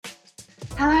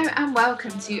and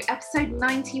welcome to episode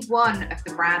 91 of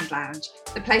The Brand Lounge,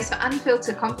 the place for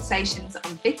unfiltered conversations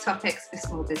on big topics for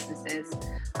small businesses.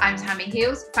 I'm Tammy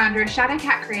Heels, founder of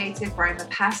Shadowcat Creative, where I'm a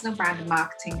personal brand and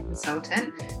marketing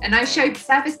consultant, and I show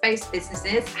service-based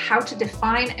businesses how to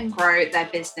define and grow their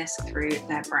business through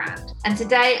their brand. And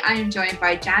today I am joined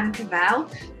by Jan Cavell,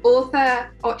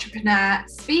 author, entrepreneur,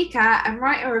 speaker, and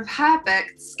writer of her book,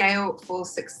 Scale for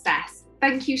Success.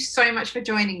 Thank you so much for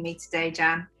joining me today,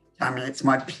 Jan. Tammy, it's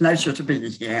my pleasure to be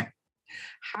here.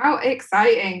 How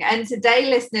exciting. And today,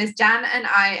 listeners, Jan and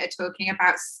I are talking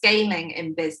about scaling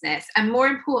in business and, more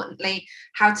importantly,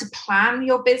 how to plan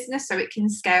your business so it can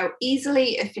scale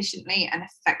easily, efficiently, and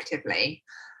effectively.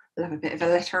 Love a bit of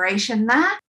alliteration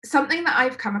there. Something that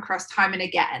I've come across time and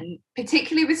again,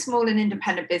 particularly with small and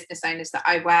independent business owners that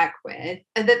I work with,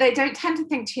 that they don't tend to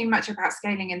think too much about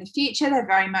scaling in the future. They're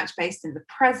very much based in the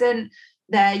present.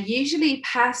 They're usually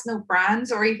personal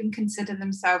brands or even consider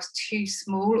themselves too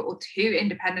small or too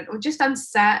independent or just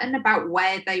uncertain about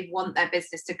where they want their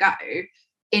business to go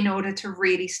in order to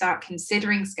really start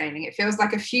considering scaling. It feels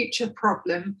like a future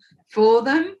problem for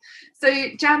them. So,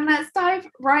 Jan, let's dive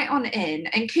right on in.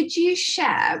 And could you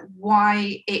share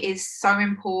why it is so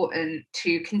important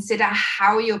to consider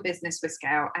how your business will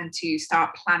scale and to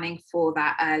start planning for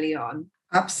that early on?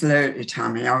 Absolutely,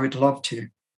 Tammy. I would love to.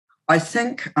 I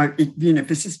think,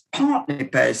 this is partly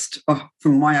based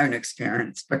from my own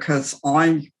experience because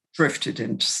I drifted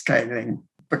into scaling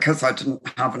because I didn't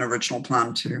have an original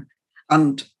plan to.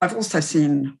 And I've also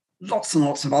seen lots and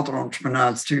lots of other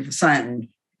entrepreneurs do the same.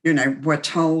 We're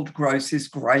told growth is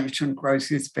great and growth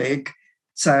is big.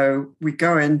 So we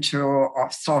go into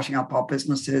starting up our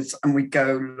businesses and we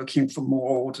go looking for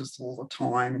more orders all the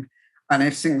time. And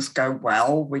if things go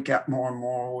well, we get more and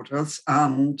more orders.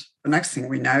 And the next thing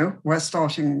we know, we're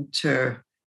starting to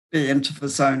be into the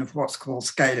zone of what's called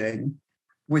scaling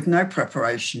with no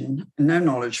preparation, no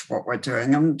knowledge of what we're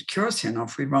doing. And curiously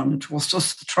enough, we run into all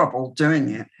sorts of trouble doing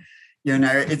it.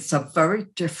 It's a very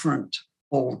different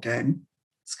ball game,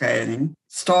 scaling.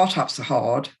 Startups are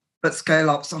hard, but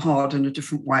scale-ups are hard in a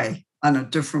different way. And a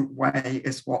different way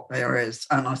is what there is.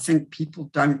 And I think people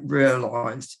don't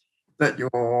realize that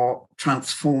you're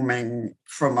transforming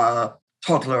from a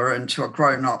toddler into a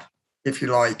grown-up, if you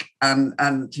like. And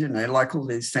like all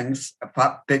these things,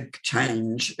 that big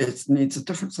change, it needs a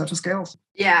different set of skills.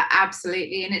 Yeah,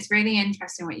 absolutely. And it's really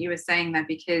interesting what you were saying there,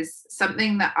 because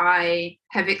something that I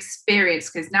have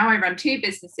experienced, because now I run two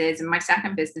businesses and my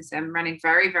second business I'm running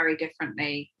very, very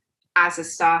differently as a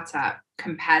startup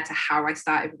compared to how I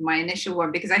started with my initial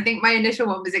one, because I think my initial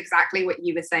one was exactly what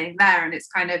you were saying there. And it's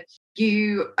kind of,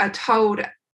 you are told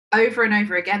over and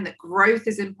over again that growth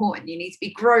is important. You need to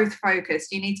be growth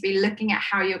focused. You need to be looking at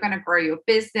how you're going to grow your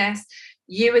business.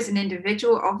 You as an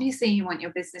individual, obviously you want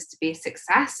your business to be a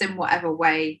success in whatever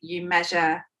way you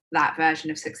measure that version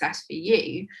of success for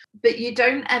you, but you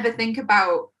don't ever think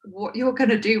about what you're going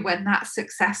to do when that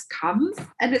success comes.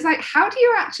 And it's like, how do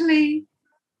you actually...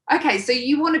 Okay, so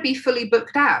you want to be fully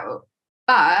booked out,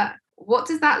 but what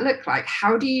does that look like?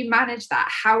 How do you manage that?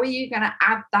 How are you going to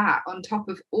add that on top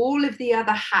of all of the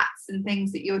other hats and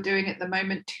things that you're doing at the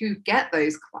moment to get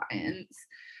those clients?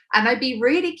 And I'd be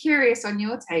really curious on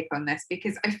your take on this,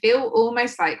 because I feel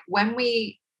almost like when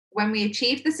we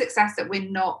achieve the success that we're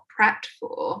not prepped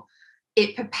for,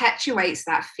 it perpetuates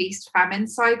that feast-famine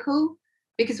cycle,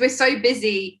 because we're so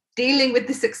busy dealing with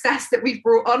the success that we've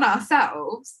brought on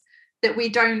ourselves that we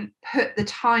don't put the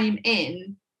time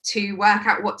in to work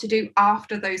out what to do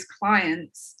after those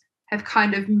clients have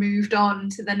kind of moved on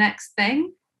to the next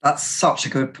thing. That's such a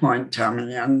good point,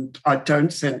 Tammy. And I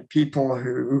don't think people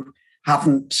who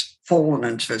haven't fallen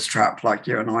into this trap like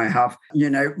you and I have,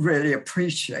 really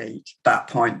appreciate that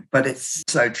point. But it's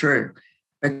so true,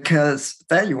 because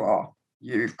there you are.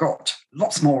 You've got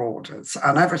lots more orders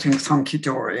and everything's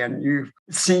hunky-dory and you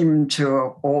seem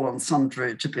to all and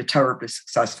sundry to be terribly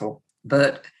successful.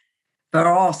 But there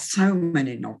are so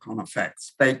many knock-on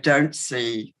effects. They don't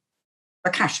see the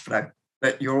cash flow,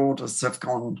 that your orders have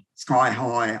gone sky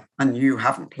high and you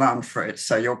haven't planned for it,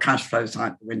 so your cash flow's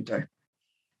out the window.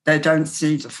 They don't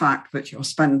see the fact that you're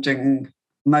spending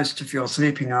most of your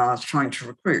sleeping hours trying to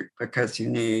recruit because you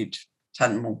need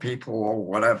 10 more people or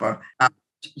whatever, and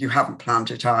you haven't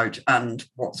planned it out. And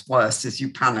what's worse is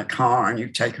you panic hard and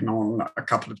you've taken on a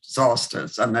couple of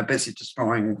disasters and they're busy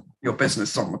destroying your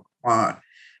business on the quiet.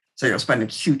 So you're spending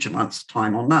huge amounts of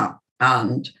time on that.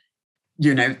 And,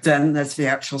 then there's the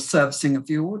actual servicing of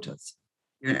the orders.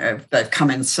 They've come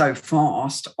in so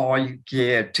fast. Are you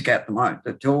geared to get them out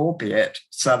the door, be it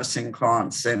servicing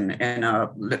clients in a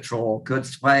literal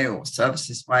goods way or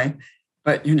services way?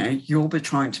 but, you'll be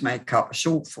trying to make up a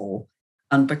shortfall.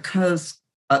 And because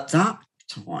at that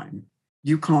time,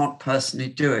 you can't personally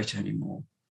do it anymore.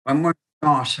 When we're a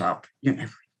startup,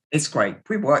 it's great.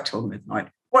 We work till midnight,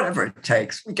 whatever it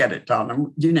takes, we get it done.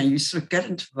 And, you sort of get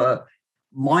into the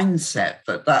mindset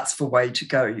that that's the way to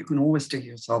go. You can always dig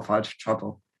yourself out of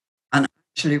trouble. And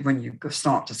actually, when you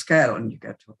start to scale and you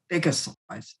get to a bigger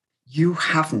size, you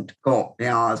haven't got the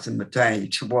hours in the day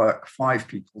to work 5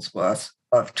 people's worth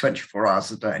of 24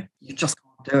 hours a day. You just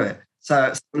can't do it. So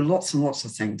it's lots and lots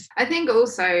of things. I think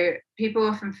also people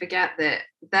often forget that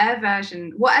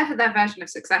whatever their version of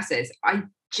success is, I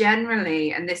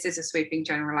generally, and this is a sweeping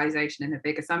generalization and a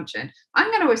big assumption, I'm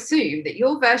going to assume that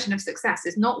your version of success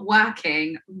is not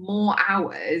working more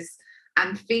hours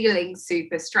and feeling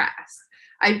super stressed.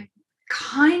 I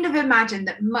kind of imagine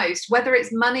that most, whether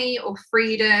it's money or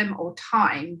freedom or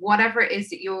time, whatever it is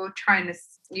that you're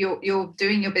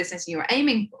doing your business and you're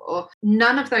aiming for,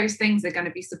 none of those things are going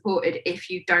to be supported if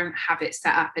you don't have it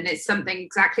set up. And it's something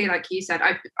exactly like you said.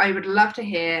 I would love to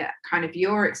hear kind of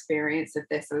your experience of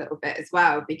this a little bit as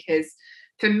well, because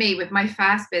for me, with my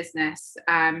first business,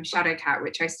 Shadowcat,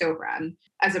 which I still run,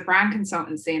 as a brand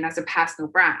consultancy and as a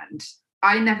personal brand,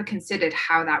 I never considered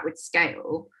how that would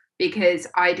scale, because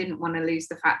I didn't want to lose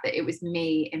the fact that it was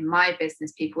me in my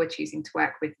business. People were choosing to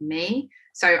work with me.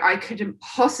 So I couldn't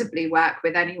possibly work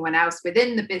with anyone else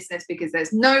within the business, because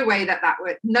there's no way that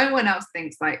would, no one else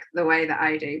thinks like the way that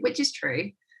I do, which is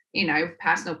true.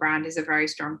 Personal brand is a very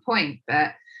strong point,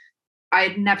 but I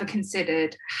had never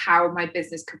considered how my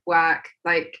business could work,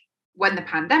 like when the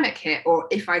pandemic hit, or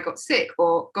if I got sick,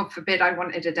 or God forbid, I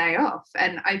wanted a day off.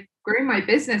 And I grew my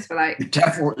business for like,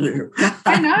 devil you.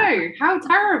 I know, how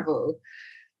terrible.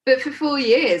 But for 4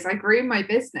 years, I grew my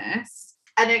business,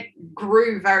 and it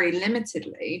grew very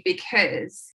limitedly,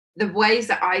 because the ways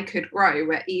that I could grow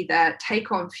were either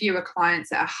take on fewer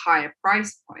clients at a higher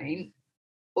price point,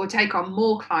 or take on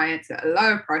more clients at a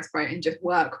lower price point and just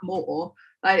work more.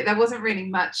 Like, there wasn't really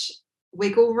much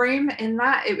wiggle room in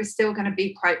that. It was still going to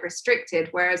be quite restricted.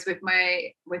 Whereas with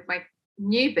my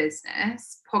new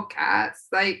business, podcasts,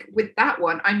 like with that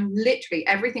one, I'm literally,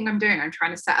 everything I'm doing, I'm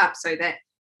trying to set up so that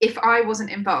if I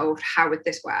wasn't involved, how would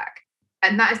this work?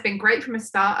 And that has been great from a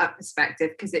startup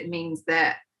perspective, because it means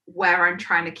that where I'm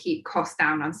trying to keep costs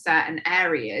down on certain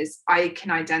areas, I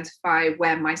can identify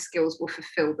where my skills will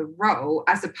fulfill the role,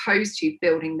 as opposed to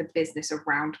building the business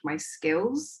around my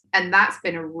skills. And that's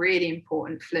been a really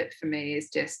important flip for me, is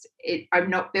just I'm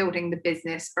not building the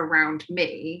business around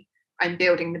me. I'm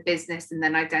building the business and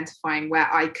then identifying where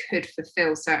I could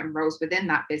fulfill certain roles within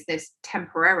that business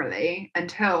temporarily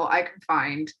until I can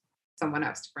find someone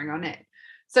else to bring on it.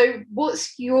 So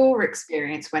what's your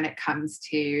experience when it comes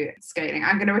to scaling?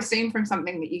 I'm going to assume from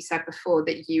something that you said before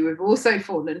that you have also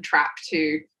fallen trapped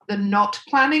to the not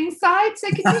planning side. So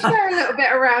could you share a little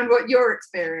bit around what your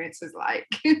experience was like?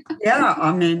 Yeah,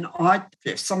 I mean,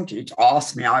 if somebody had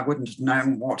asked me, I wouldn't have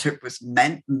known what it was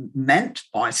meant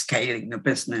by scaling the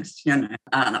business, And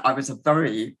I was a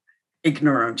very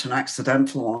ignorant and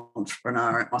accidental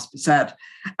entrepreneur, it must be said.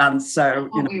 And so,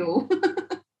 we all?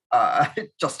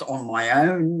 Just on my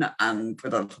own and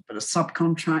with a little bit of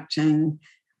subcontracting.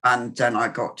 And then I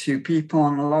got 2 people,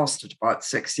 and it lasted about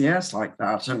 6 years like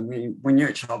that. And we knew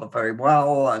each other very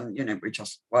well. And, we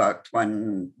just worked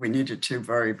when we needed to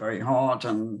very, very hard,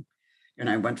 and,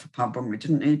 went for pub when we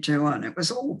didn't need to. And it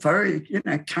was all very,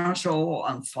 casual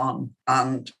and fun.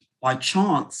 And by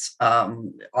chance,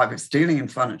 I was dealing in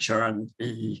furniture, and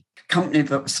the company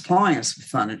that was supplying us with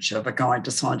furniture, the guy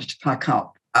decided to pack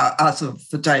up. As of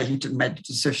the day he made the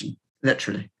decision,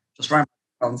 literally, just rang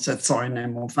and said, sorry, no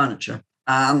more furniture.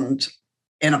 And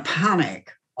in a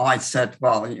panic, I said,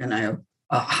 well,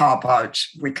 how about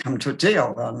we come to a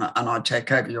deal and I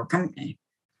take over your company?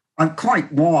 I'm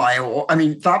quite wild. I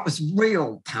mean, that was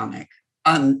real panic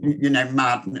and,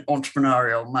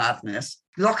 entrepreneurial madness.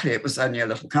 Luckily, it was only a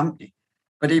little company.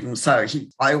 But even so,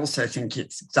 I also think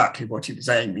it's exactly what he was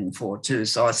aiming for too.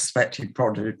 So I suspect he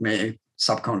prodded me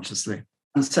subconsciously.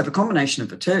 And so the combination of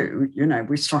the two,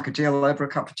 we struck a deal over a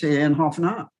cup of tea in half an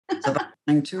hour. So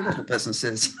that's 2 little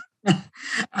businesses.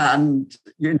 And,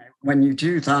 when you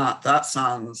do that, that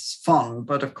sounds fun.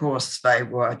 But of course, they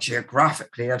were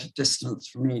geographically at a distance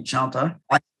from each other.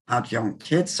 I had young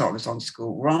kids, so I was on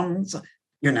school runs,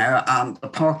 and the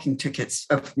parking tickets,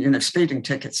 speeding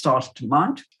tickets started to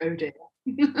mount. Oh, dear.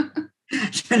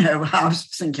 I was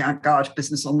thinking I'd go out of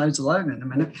business on those alone in a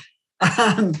minute.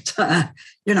 And, I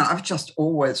was just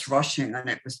always rushing, and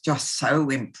it was just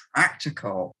so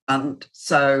impractical. And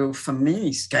so for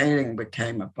me, scaling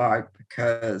became about,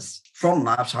 because from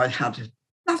that, I had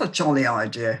Not a jolly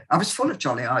idea. I was full of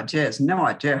jolly ideas, no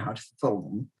idea how to fulfill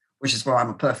them, which is why I'm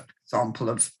a perfect example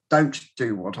of don't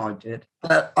do what I did.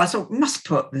 But I thought, must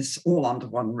put this all under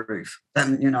one roof.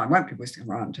 Then, I won't be whizzing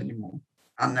around anymore.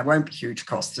 And there won't be huge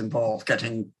costs involved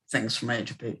getting things from A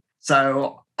to B.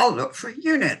 So I'll look for a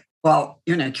unit. Well,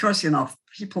 curiously enough,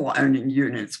 people owning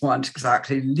units weren't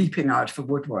exactly leaping out of the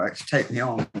woodwork to take me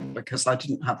on because I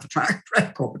didn't have the track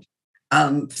record.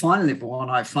 And finally, the one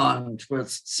I found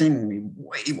was seemingly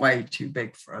way, way too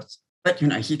big for us. But,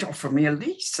 he'd offer me a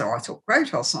lease. So I thought,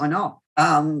 great, I'll sign up.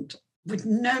 And with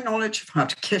no knowledge of how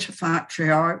to kit a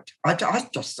factory out, I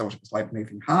just thought it was like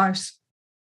moving house.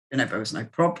 There was no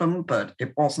problem, but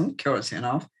it wasn't, curiously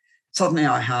enough. Suddenly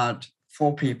I had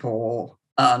 4 people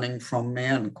earning from me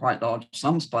and quite large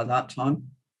sums by that time.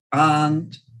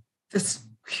 And this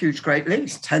huge, great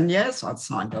lease, 10 years I'd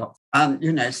signed up. And,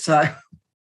 so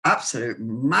absolute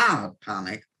mad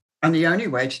panic. And the only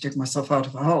way to dig myself out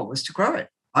of a hole was to grow it.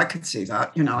 I could see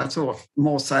that. I thought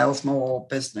more sales, more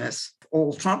business,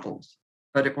 all troubles.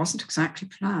 But it wasn't exactly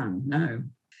planned, no.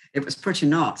 It was pretty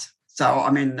nuts. So,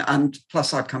 and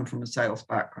plus I'd come from a sales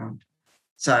background.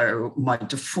 So my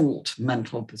default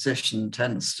mental position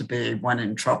tends to be when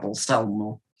in trouble, sell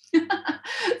more.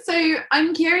 So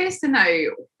I'm curious to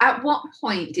know, at what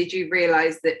point did you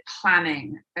realize that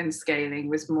planning and scaling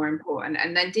was more important?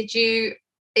 And then did you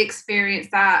experience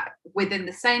that within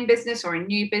the same business or a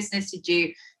new business? Did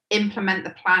you implement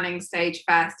the planning stage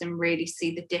first and really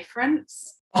see the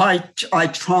difference? I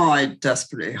tried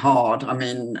desperately hard.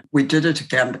 We did it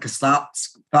again because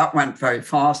that went very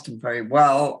fast and very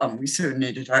well. And we soon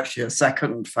needed actually a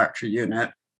second factory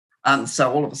unit. And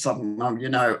so all of a sudden,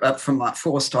 from that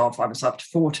 4 staff, I was up to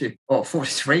 40 or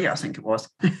 43, I think it was,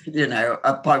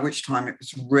 by which time it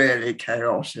was really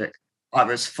chaotic. I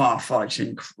was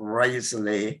firefighting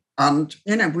crazily. And,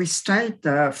 we stayed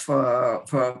there for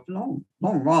a long,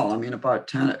 long while. About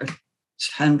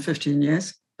 10, 15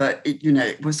 years. But,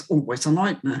 it was always a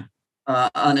nightmare.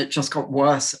 And it just got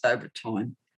worse over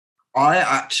time. I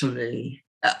actually,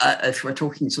 if we're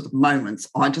talking sort of moments,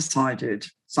 I decided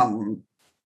some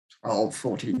 12,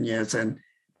 14 years in,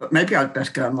 but maybe I'd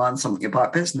better go and learn something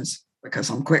about business because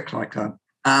I'm quick like that.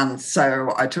 And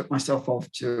so I took myself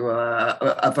off to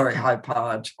a very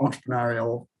high-powered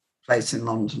entrepreneurial place in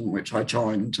London, which I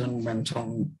joined and went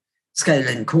on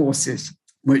scaling courses,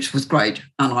 which was great.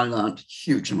 And I learned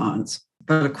huge amounts.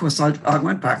 But of course, I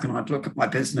went back and I'd look at my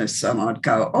business and I'd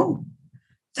go, oh,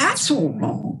 that's all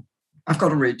wrong. I've got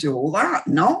to redo all that.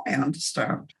 No, I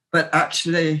understand. But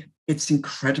actually, it's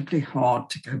incredibly hard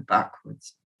to go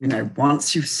backwards.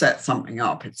 Once you've set something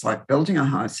up, it's like building a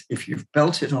house. If you've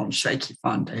built it on shaky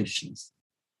foundations,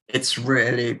 it's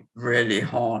really, really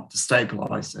hard to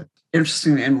stabilize it.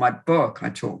 Interestingly, in my book, I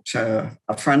talked to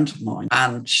a friend of mine,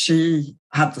 and she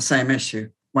had the same issue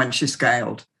when she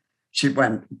scaled. She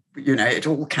went, it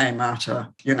all came at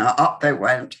her, up they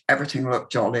went, everything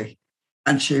looked jolly.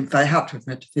 And they had to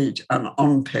admit defeat and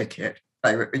unpick it,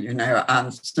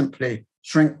 and simply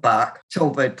shrink back till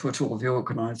they'd put all the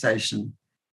organization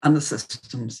and the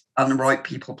systems and the right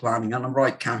people planning and the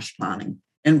right cash planning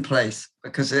in place,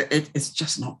 because it's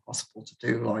just not possible to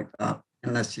do like that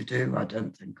unless you do, I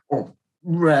don't think, or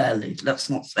rarely,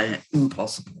 let's not say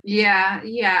impossible. Yeah,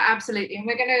 absolutely. And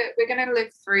we're gonna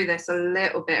live through this a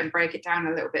little bit and break it down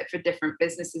a little bit for different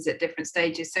businesses at different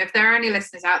stages. So if there are any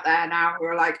listeners out there now who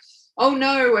are like, oh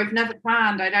no, I've never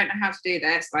planned, I don't know how to do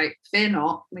this, like, fear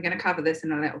not, we're going to cover this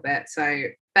in a little bit. So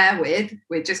bear with,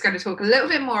 we're just going to talk a little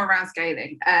bit more around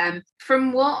scaling.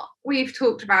 From what we've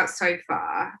talked about so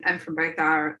far, and from both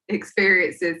our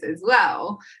experiences as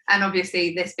well, and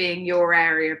obviously this being your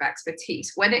area of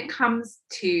expertise, when it comes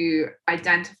to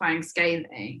identifying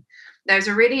scaling, there's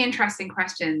a really interesting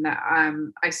question that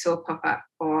I saw pop up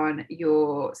on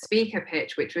your speaker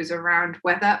pitch, which was around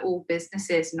whether all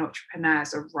businesses and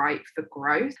entrepreneurs are right for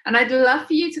growth. And I'd love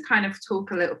for you to kind of talk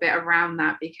a little bit around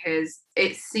that, because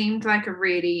it seemed like a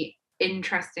really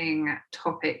interesting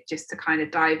topic just to kind of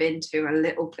dive into a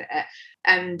little bit,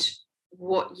 and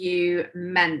what you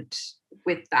meant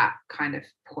with that kind of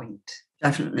point.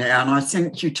 Definitely. And I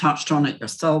think you touched on it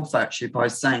yourself, actually, by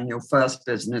saying your first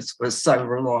business was so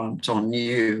reliant on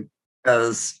you,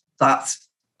 because that's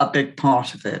a big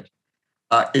part of it.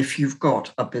 If you've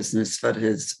got a business that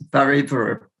is very,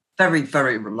 very, very,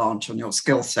 very reliant on your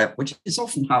skill set, which is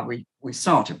often how we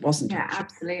start, it wasn't. Yeah,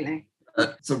 absolutely.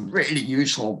 It's a really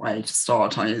usual way to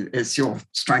start. Is your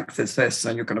strength is this,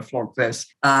 so you're going to flog this.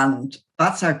 And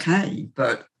that's okay.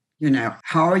 But,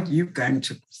 how are you going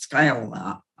to scale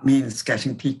that? Means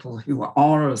getting people who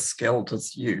are as skilled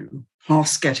as you,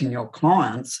 plus getting your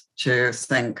clients to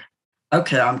think,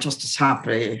 okay, I'm just as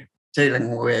happy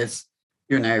dealing with,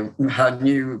 her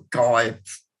new guy,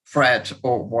 Fred,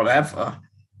 or whatever,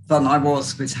 than I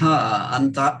was with her.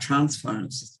 And that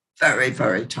transference is very,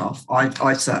 very tough.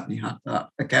 I certainly had that,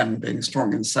 again, being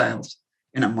strong in sales.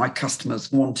 My customers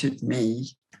wanted me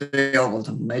to deal with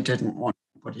them. They didn't want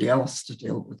anybody else to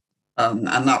deal with. And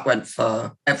that went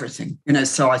for everything.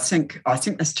 So I think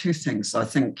there's two things. I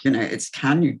think, it's,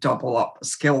 can you double up a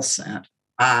skill set,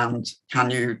 and can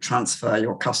you transfer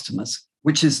your customers,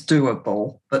 which is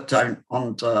doable, but don't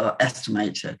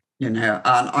underestimate it. And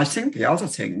I think the other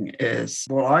thing is,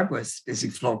 what I was busy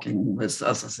flogging was,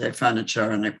 as I say,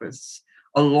 furniture, and it was,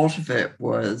 a lot of it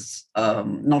was,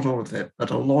 not all of it,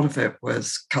 but a lot of it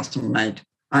was custom made.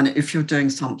 And if you're doing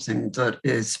something that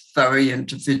is very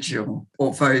individual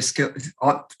or very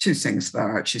two things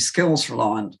there actually, skills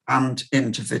reliant and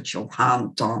individual,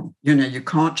 hand done. You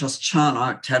can't just churn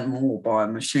out 10 more by a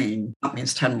machine. That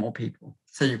means 10 more people.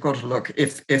 So you've got to look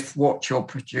if what you're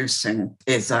producing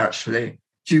is actually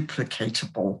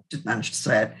duplicatable, didn't manage to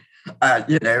say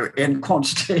it, in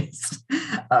quantities,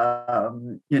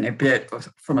 be it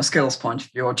from a skills point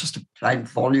of view or just a plain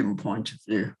volume point of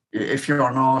view. If you're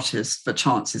an artist, the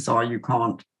chances are you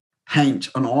can't paint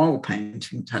an oil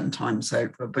painting 10 times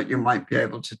over, but you might be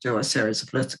able to do a series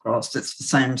of lithographs. It's the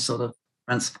same sort of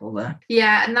principle there.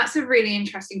 Yeah, and that's a really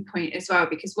interesting point as well,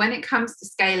 because when it comes to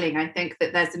scaling, I think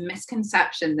that there's a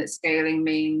misconception that scaling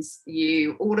means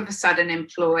you all of a sudden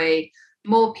employ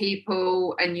more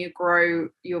people and you grow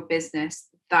your business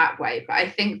that way. But I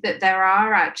think that there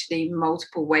are actually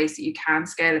multiple ways that you can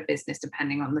scale a business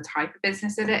depending on the type of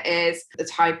business that it is, the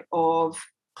type of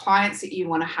clients that you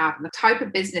want to have, and the type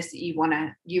of business that you want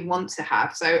to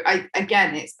have. So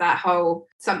again, it's that whole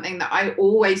something that I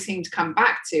always seem to come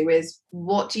back to is,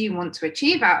 what do you want to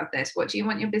achieve out of this? What do you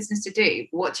want your business to do?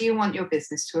 What do you want your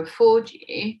business to afford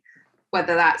you?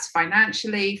 Whether that's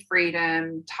financially,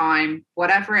 freedom, time,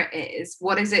 whatever it is,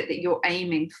 what is it that you're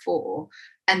aiming for?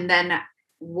 And then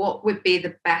what would be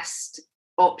the best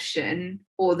option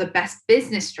or the best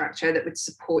business structure that would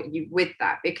support you with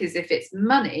that? Because if it's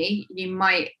money, you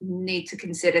might need to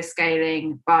consider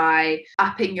scaling by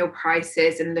upping your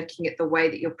prices and looking at the way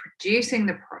that you're producing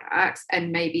the products,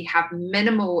 and maybe have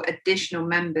minimal additional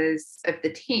members of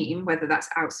the team, whether that's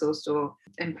outsourced or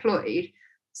employed,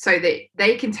 so that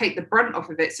they can take the brunt off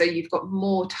of it. So you've got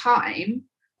more time,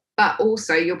 but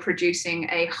also you're producing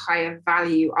a higher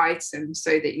value item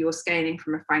so that you're scaling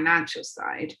from a financial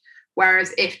side.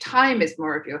 Whereas if time is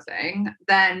more of your thing,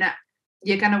 then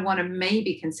you're going to want to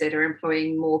maybe consider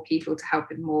employing more people to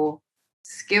help in more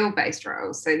skill-based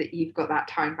roles so that you've got that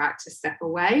time back to step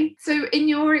away. So in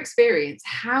your experience,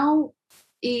 how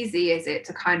easy is it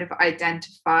to kind of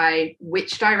identify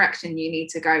which direction you need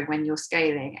to go when you're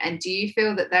scaling? And do you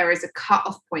feel that there is a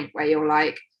cut-off point where you're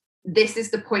like, this is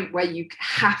the point where you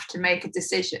have to make a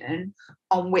decision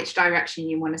on which direction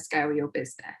you want to scale your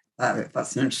business?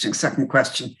 That's an interesting second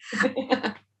question.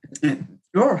 Let me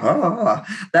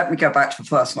go back to the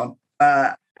first one.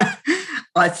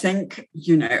 I think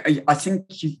you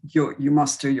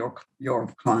must do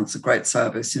your clients a great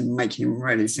service in making them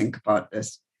really think about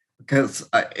this, because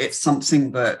it's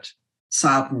something that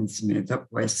saddens me that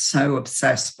we're so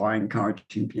obsessed by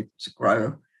encouraging people to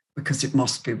grow, because it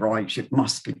must be right, it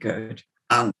must be good.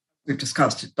 And we've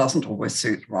discussed it doesn't always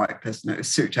suit the right business,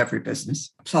 suit every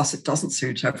business. Plus, it doesn't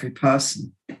suit every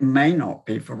person. It may not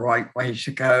be the right way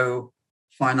to go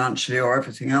financially or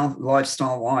everything else,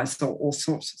 lifestyle-wise, or all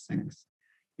sorts of things.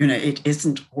 It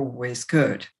isn't always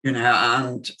good,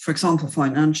 and for example,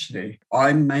 financially,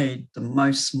 I made the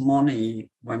most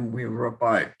money when we were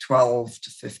about 12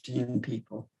 to 15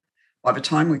 people. By the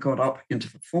time we got up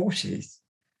into the 40s,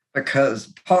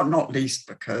 not least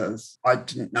because I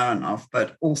didn't know enough,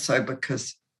 but also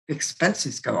because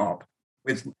expenses go up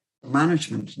with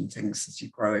management and things as you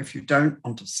grow. If you don't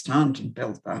understand and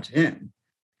build that in,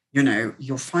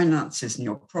 your finances and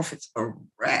your profits are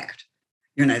wrecked.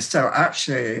 So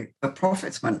actually the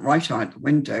profits went right out the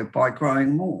window by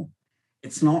growing more.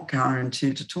 It's not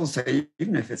guaranteed at all. So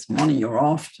even if it's money you're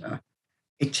after,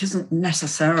 it isn't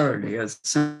necessarily as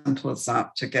simple as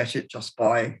that to get it just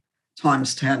by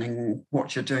times 10ing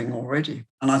what you're doing already.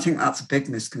 And I think that's a big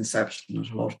misconception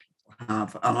that a lot of people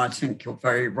have. And I think you're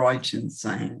very right in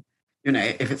saying,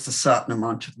 if it's a certain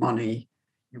amount of money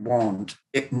you want,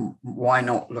 why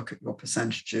not look at your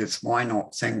percentages? Why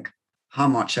not think, how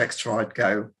much extra I'd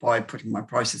go by putting my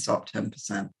prices up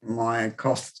 10%, my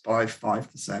costs by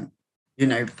 5%.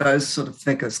 Those sort of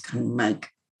figures can make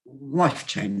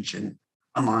life-changing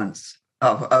amounts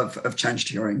of change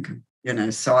to your income.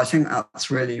 So I think that's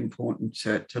really important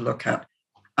to look at.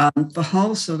 And the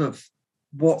whole sort of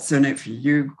what's in it for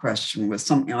you question was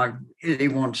something I really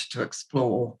wanted to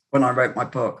explore when I wrote my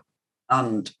book.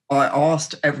 And I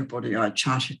asked everybody I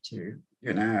chatted to,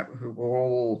 who were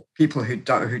all people who'd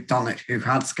done it, who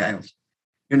had scaled,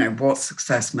 what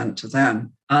success meant to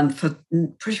them. And for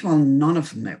pretty well none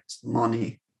of them, it was the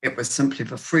money. It was simply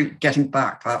the getting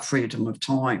back that freedom of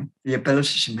time, the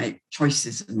ability to make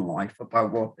choices in life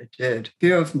about what they did.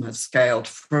 Few of them had scaled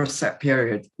for a set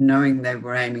period, knowing they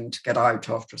were aiming to get out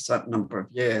after a certain number of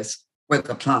years with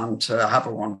the plan to have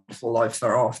a wonderful life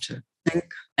thereafter. I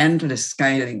think endless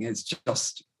scaling is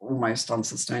just almost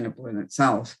unsustainable in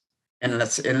itself,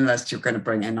 unless you're going to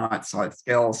bring in outside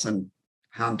skills and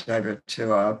hand over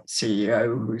to a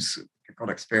CEO who's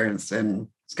got experience in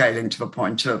scaling to the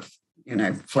point of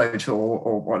float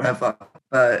or whatever.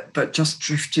 But just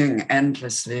drifting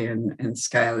endlessly in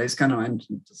scale is going to end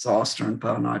in disaster and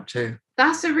burnout too.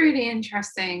 That's a really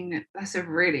interesting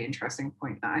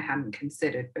point that I hadn't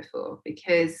considered before,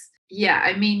 because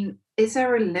is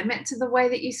there a limit to the way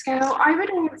that you scale? I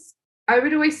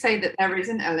would always say that there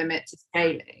isn't a limit to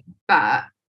scaling, but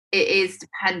it is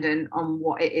dependent on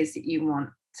what it is that you want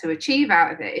to achieve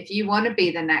out of it. If you want to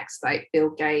be the next like Bill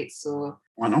Gates, or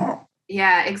why not?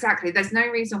 Yeah, exactly. There's no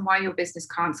reason why your business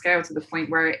can't scale to the point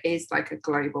where it is like a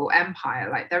global empire.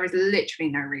 Like, there is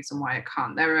literally no reason why it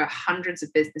can't. There are hundreds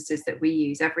of businesses that we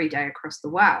use every day across the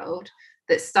world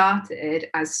that started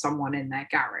as someone in their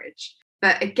garage.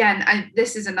 But again,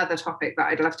 this is another topic that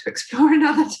I'd love to explore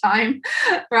another time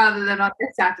rather than on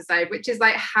this episode, which is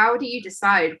like, how do you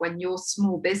decide when your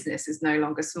small business is no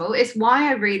longer small? It's why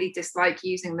I really dislike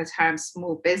using the term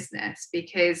small business,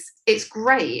 because it's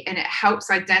great and it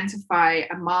helps identify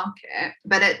a market.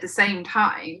 But at the same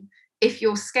time, if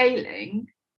you're scaling,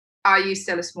 are you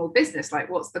still a small business? Like,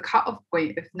 what's the cutoff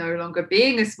point of no longer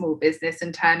being a small business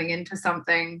and turning into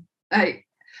something like...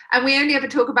 And we only ever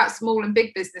talk about small and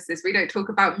big businesses. We don't talk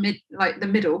about the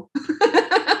middle.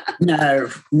 No.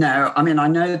 I mean, I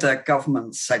know there are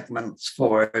government segments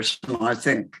for it. And I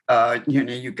think,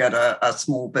 you get a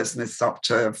small business up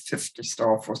to 50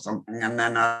 staff or something, and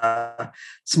then a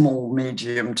small,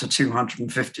 medium to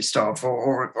 250 staff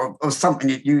or something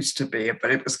it used to be,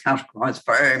 but it was categorized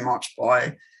very much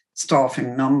by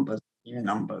staffing numbers.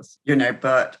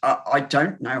 But I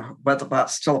don't know whether that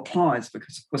still applies,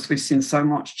 because of course we've seen so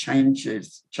much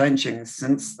changing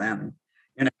since then.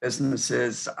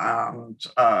 Businesses and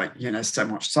so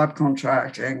much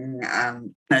subcontracting,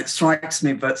 and it strikes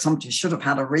me that somebody should have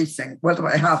had a rethink whether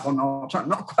they have or not. I'm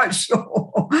not quite sure.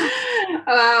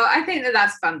 Well, I think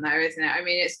that's fun though, isn't it? I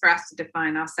mean, it's for us to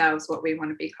define ourselves what we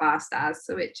want to be classed as,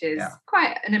 which is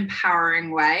quite an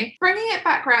empowering way. Bringing it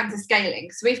back around to scaling,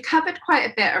 so we've covered quite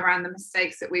a bit around the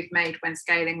mistakes that we've made when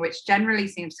scaling, which generally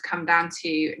seems to come down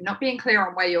to not being clear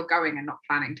on where you're going and not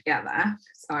planning together.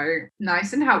 So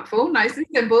nice and helpful, nice and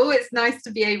simple. It's nice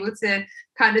to be able to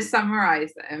kind of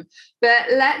summarize them.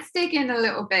 But let's dig in a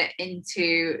little bit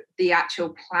into the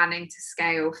actual planning to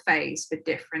scale phase for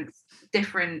different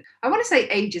I want to say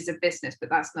ages of business, but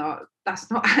that's not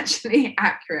actually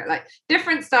accurate. Like,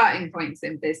 different starting points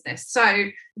in business. So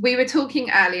we were talking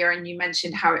earlier and you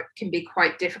mentioned how it can be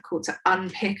quite difficult to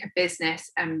unpick a business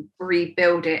and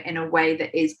rebuild it in a way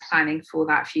that is planning for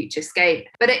that future scale.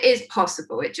 But it is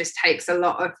possible. It just takes a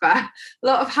lot of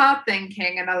hard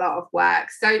thinking and a lot of work.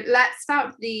 So let's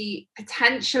start with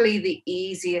potentially the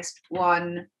easiest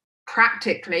one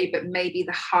practically, but maybe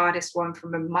the hardest one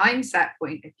from a mindset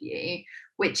point of view,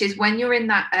 which is when you're in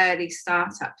that early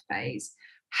startup phase.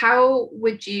 How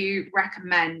would you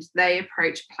recommend they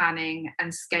approach planning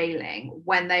and scaling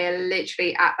when they are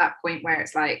literally at that point where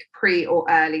it's like pre or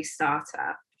early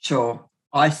startup? Sure.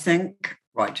 I think,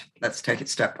 right, let's take it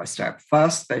step by step.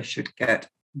 First, they should get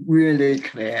really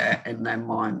clear in their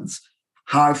minds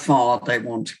how far they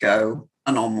want to go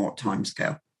and on what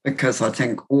timescale. Because I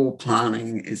think all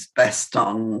planning is best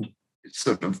done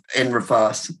sort of in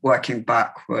reverse, working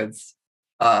backwards.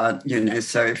 So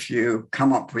if you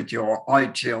come up with your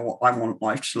ideal, I want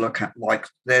life to look at like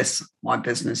this, my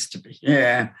business to be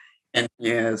here in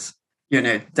years,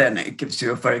 then it gives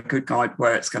you a very good guide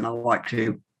where it's going to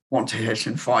likely want to hit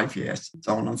in 5 years, and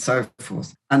so on and so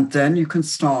forth. And then you can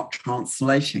start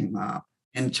translating that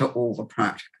into all the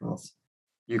practicals.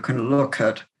 You can look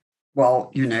at,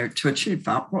 well, to achieve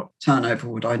that, what turnover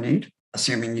would I need?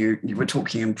 Assuming you were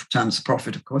talking in terms of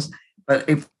profit, of course. But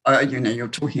if, you're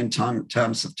talking in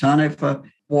terms of turnover,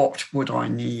 what would I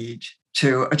need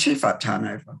to achieve that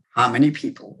turnover? How many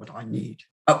people would I need?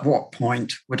 At what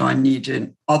point would I need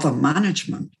in other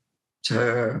management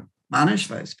to manage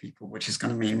those people, which is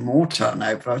going to mean more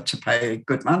turnover to pay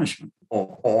good management?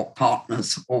 or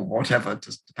partners or whatever,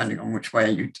 just depending on which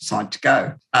way you decide to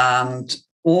go. And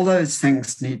all those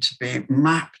things need to be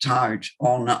mapped out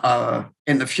on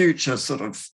in the future sort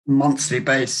of monthly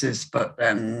basis, but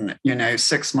then,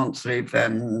 6 monthly,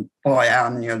 then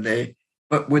biannually,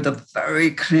 but with a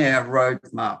very clear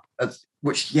roadmap,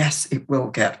 which, yes, it will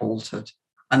get altered.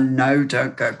 And no,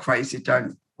 don't go crazy.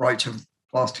 Don't write a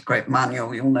plastic grape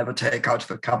manual you'll never take out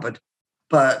of a cupboard.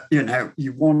 But,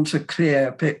 you want a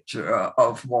clear picture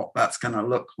of what that's going to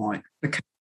look like, because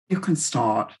you can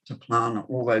start to plan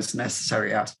all those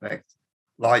necessary aspects,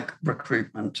 like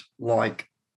recruitment, like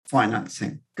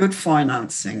financing. Good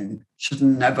financing should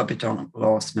never be done at the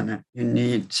last minute. You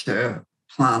need to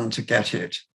plan to get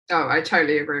it. Oh, I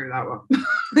totally agree with that one.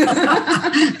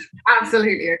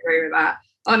 Absolutely agree with that.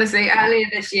 Honestly, earlier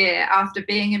this year, after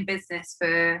being in business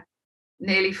for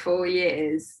nearly 4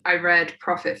 years, I read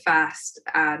Profit First,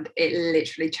 and it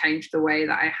literally changed the way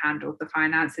that I handled the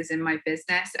finances in my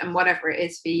business. And whatever it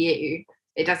is for you,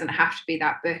 it doesn't have to be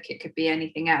that book. It could be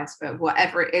anything else, but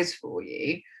whatever it is for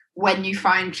you, when you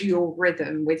find your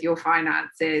rhythm with your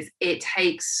finances, it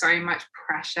takes so much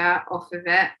pressure off of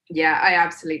it. Yeah, I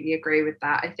absolutely agree with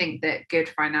that. I think that good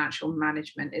financial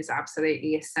management is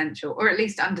absolutely essential, or at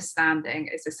least understanding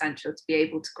is essential to be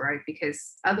able to grow,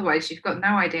 because otherwise you've got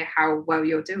no idea how well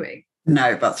you're doing.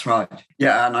 No, that's right.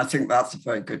 Yeah, and I think that's a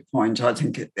very good point. I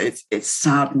think it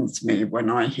saddens me when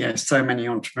I hear so many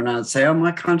entrepreneurs say, oh,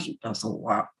 my accountant does all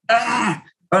that.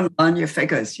 Don't learn your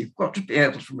figures. You've got to be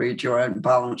able to read your own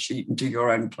balance sheet and do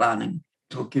your own planning.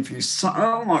 It'll give you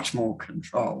so much more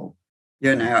control.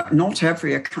 Not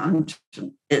every accountant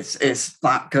is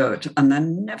that good, and they're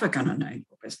never going to know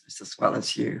your business as well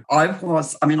as you. It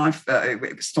was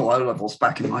still O levels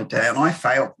back in my day, and I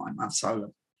failed my maths O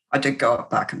level. I did go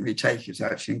back and retake it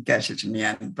actually and get it in the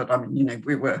end. But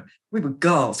we were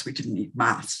girls. We didn't need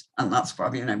maths, and that's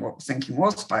probably what thinking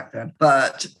was back then.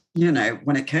 But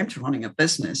when it came to running a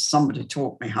business, somebody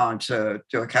taught me how to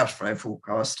do a cash flow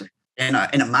forecast in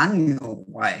a manual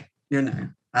way.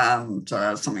 And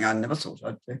something I never thought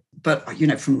I'd do. But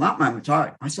from that moment,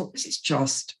 I thought this is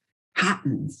just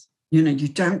happens. You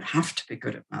don't have to be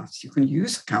good at maths. You can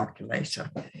use a calculator.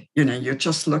 You're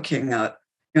just looking at.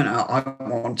 I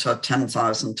want a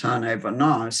 10,000 turnover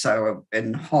now. So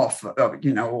in half,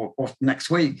 or next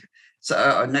week,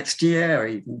 so next year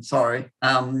even, sorry.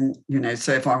 So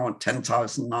if I want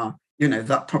 10,000 now,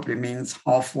 that probably means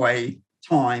halfway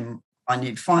time, I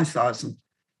need 5,000.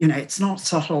 It's not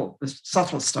subtle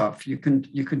stuff. You can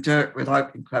do it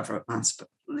without being clever at maths, but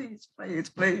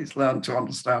please learn to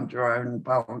understand your own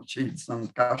balance sheets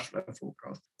and cash flow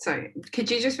forecasts. So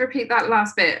could you just repeat that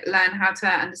last bit? Learn how to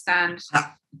understand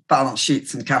balance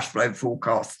sheets and cash flow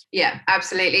forecasts. Yeah,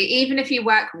 absolutely. Even if you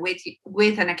work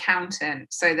with an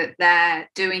accountant, so that they're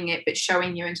doing it but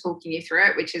showing you and talking you through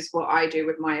it, which is what I do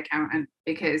with my accountant,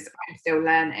 because I'm still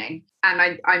learning,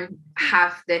 and I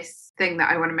have this thing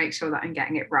that I want to make sure that I'm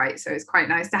getting it right. So it's quite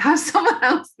nice to have someone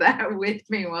else there with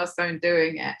me whilst I'm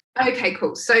doing it. Okay,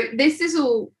 cool. So this is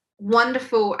all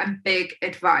wonderful and big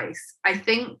advice. I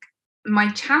think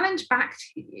my challenge back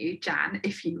to you, Jan,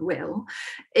 if you will,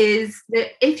 is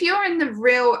that if you're in the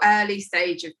real early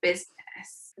stage of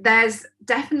business, there's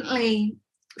definitely,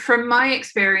 from my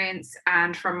experience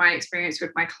and from my experience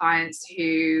with my clients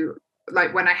who,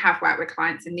 like when I have worked with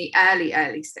clients in the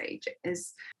early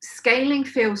stages, scaling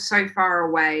feels so far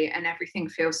away and everything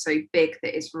feels so big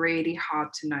that it's really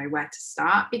hard to know where to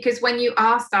start. Because when you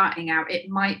are starting out, it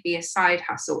might be a side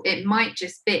hustle. It might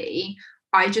just be,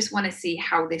 I just want to see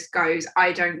how this goes.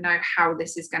 I don't know how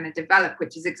this is going to develop,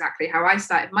 which is exactly how I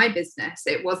started my business.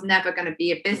 It was never going to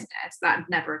be a business. That had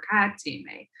never occurred to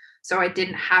me. So I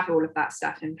didn't have all of that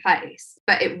stuff in place.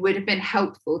 But it would have been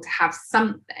helpful to have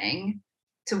something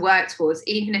to work towards,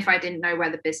 even if I didn't know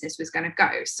where the business was going to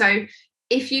go. So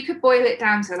if you could boil it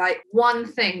down to like one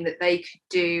thing that they could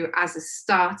do as a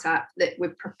startup that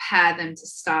would prepare them to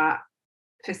start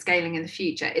for scaling in the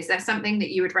future, is there something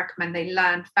that you would recommend they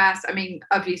learn first? I mean,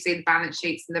 obviously the balance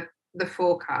sheets and the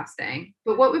forecasting,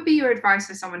 but what would be your advice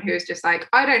for someone who is just like,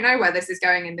 I don't know where this is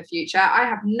going in the future. I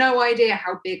have no idea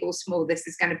how big or small this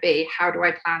is going to be. How do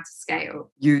I plan to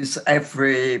scale? Use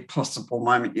every possible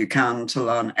moment you can to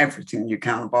learn everything you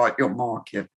can about your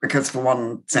market. Because for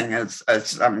one thing, as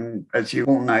you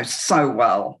all know so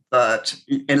well, that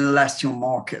unless your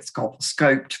market's got the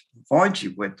scope to provide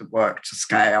you with the work to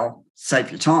scale,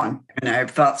 save your time.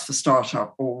 If that's the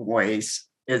startup always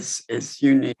is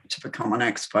you need to become an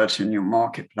expert in your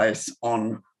marketplace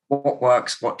on what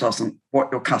works, what doesn't, what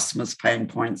your customers' pain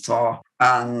points are,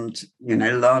 and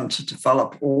learn to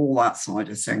develop all that side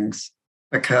of things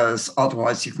because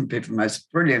otherwise you can be the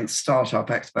most brilliant startup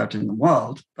expert in the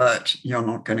world, but you're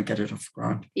not going to get it off the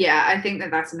ground. Yeah, I think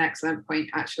that that's an excellent point,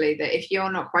 actually, that if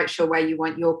you're not quite sure where you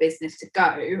want your business to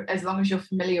go, as long as you're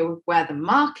familiar with where the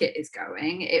market is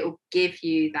going, it will give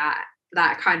you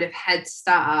that kind of head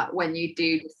start when you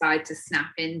do decide to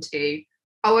snap into,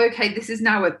 oh, okay, this is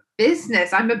now a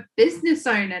business. I'm a business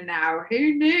owner now.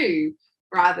 Who knew?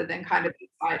 Rather than kind of the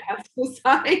side hustle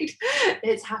side.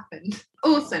 It's happened.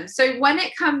 Awesome. So when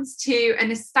it comes to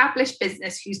an established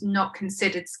business who's not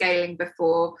considered scaling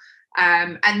before,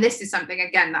 and this is something,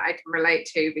 again, that I can relate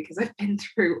to because I've been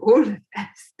through all of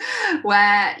this,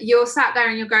 where you're sat there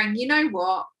and you're going, you know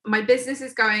what? My business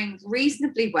is going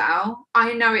reasonably well.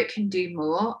 I know it can do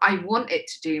more. I want it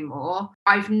to do more.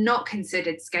 I've not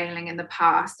considered scaling in the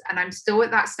past. And I'm still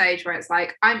at that stage where it's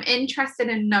like, I'm interested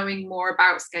in knowing more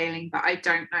about scaling, but I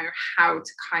don't know how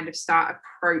to kind of start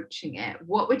approaching it.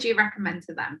 What would you recommend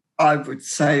to them? I would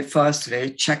say,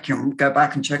 firstly, go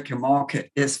back and check your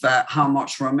market. Is there, how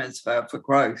much room is there for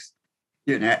growth?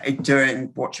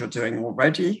 Doing what you're doing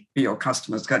already, are your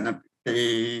customers going to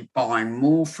be buying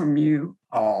more from you?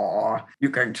 Or you're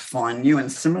going to find new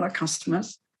and similar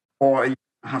customers? Or you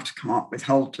have to come up with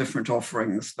whole different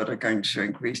offerings that are going to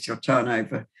increase your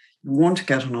turnover? You want to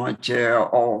get an idea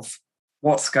of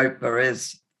what scope there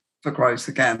is for growth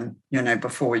again,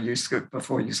 before you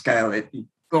scale it.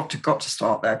 Got to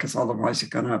start there, because otherwise you're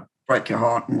going to break your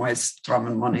heart and waste time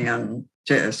and money and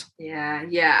tears.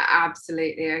 Yeah,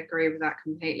 absolutely. I agree with that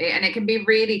completely. And it can be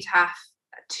really tough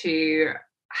to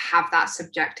have that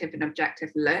subjective and objective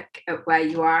look at where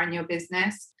you are in your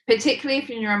business, particularly if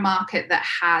you're in a market that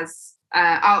has,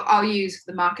 I'll use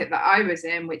the market that I was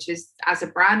in, which is as a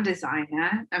brand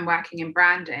designer and working in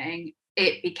branding.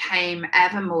 It became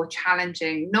ever more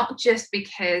challenging, not just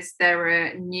because there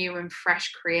are new and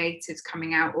fresh creatives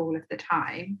coming out all of the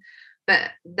time,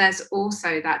 but there's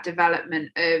also that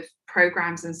development of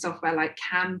programs and software like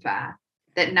Canva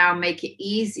that now make it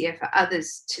easier for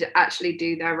others to actually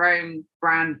do their own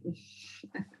brand.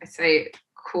 I say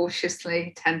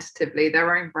cautiously, tentatively,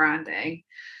 their own branding,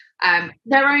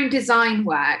 their own design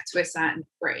work to a certain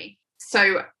degree.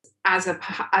 So as a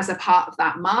part of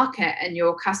that market, and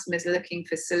your customers are looking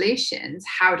for solutions,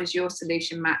 how does your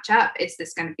solution match up? Is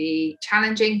this going to be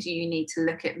challenging? Do you need to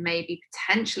look at maybe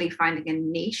potentially finding a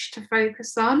niche to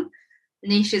focus on?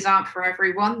 Niches aren't for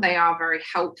everyone. They are very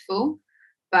helpful,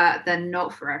 but they're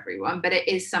not for everyone. But it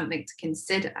is something to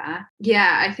consider.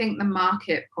 Yeah, I think the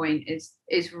market point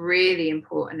is really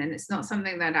important, and it's not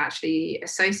something that I'd actually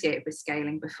associated with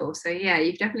scaling before. So yeah,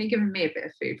 you've definitely given me a bit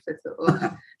of food for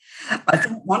thought. I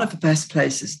think one of the best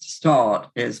places to start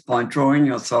is by drawing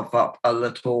yourself up a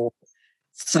little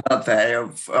survey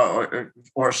of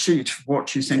or a sheet of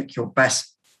what you think your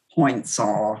best points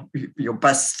are, your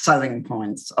best selling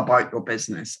points about your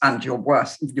business, and your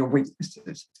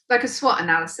weaknesses. Like a SWOT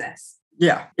analysis.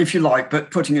 Yeah, if you like,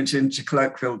 but putting it into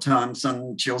colloquial terms,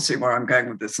 and you'll see where I'm going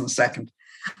with this in a second.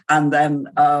 And then,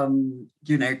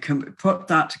 can put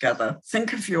that together.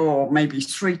 Think of your maybe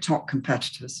 3 top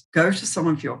competitors. Go to some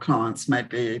of your clients,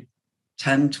 maybe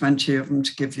 10, 20 of them,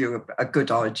 to give you a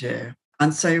good idea,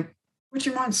 and say, would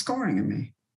you mind scoring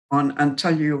me on, and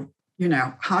tell you,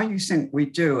 how you think we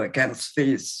do against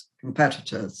these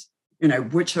competitors?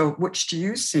 Which do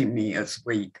you see me as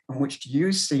weak, and which do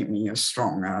you see me as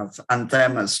strong as, and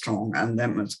them as strong and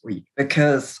them as weak?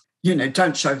 Because,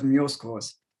 don't show them your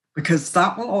scores, because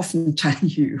that will often tell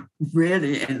you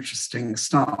really interesting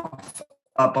stuff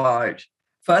about,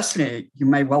 firstly, you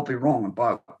may well be wrong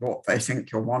about what they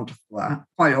think you're wonderful at.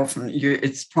 Quite often,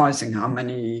 it's surprising how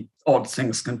many odd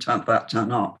things can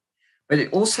turn up. But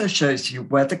it also shows you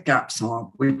where the gaps are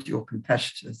with your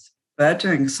competitors. They're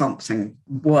doing something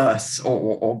worse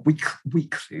or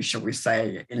weakly, shall we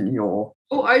say, in your...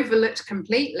 Or overlooked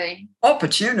completely.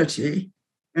 Opportunity,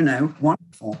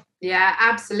 wonderful. Yeah,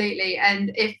 absolutely.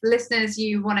 And if listeners,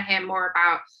 you want to hear more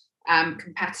about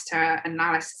competitor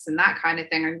analysis and that kind of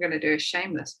thing, I'm going to do a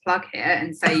shameless plug here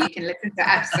and say you can listen to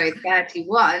episode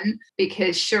 31,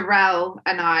 because Sharelle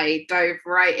and I dove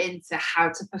right into how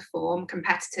to perform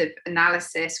competitive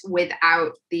analysis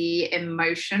without the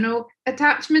emotional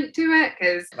attachment to it,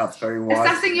 because that's very wise.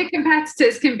 Assessing your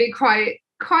competitors can be quite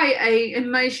a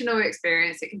emotional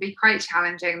experience. It can be quite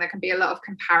challenging. There can be a lot of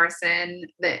comparison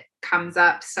that comes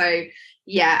up. So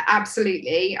yeah,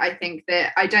 absolutely. I think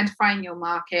that identifying your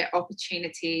market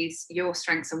opportunities, your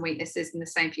strengths and weaknesses, and the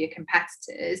same for your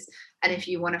competitors. And if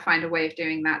you want to find a way of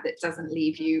doing that doesn't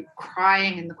leave you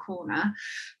crying in the corner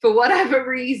for whatever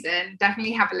reason,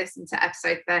 definitely have a listen to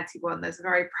episode 31. There's a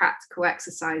very practical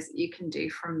exercise that you can do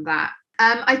from that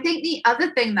I think the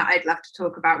other thing that I'd love to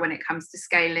talk about when it comes to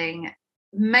scaling,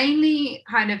 mainly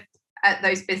kind of at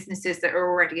those businesses that are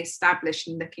already established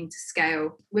and looking to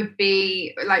scale, would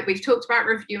be like, we've talked about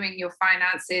reviewing your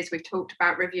finances, we've talked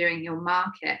about reviewing your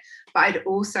market, but I'd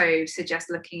also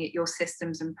suggest looking at your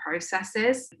systems and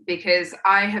processes, because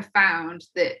I have found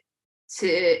that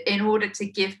in order to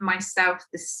give myself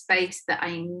the space that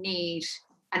I need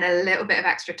and a little bit of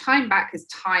extra time back, because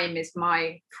time is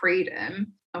my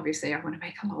freedom. Obviously, I want to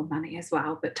make a lot of money as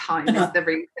well, but time is the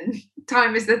reason.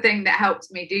 Time is the thing that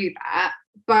helps me do that.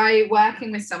 By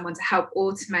working with someone to help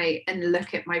automate and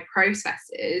look at my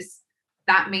processes,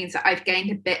 that means that I've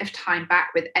gained a bit of time back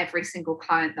with every single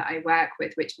client that I work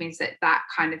with, which means that that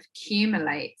kind of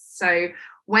accumulates. So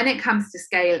when it comes to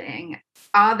scaling,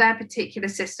 are there particular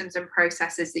systems and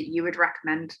processes that you would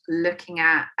recommend looking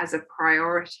at as a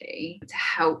priority to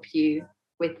help you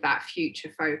with that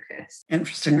future focus?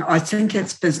 Interesting. I think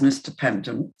it's business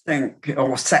dependent,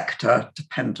 or sector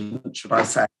dependent, should I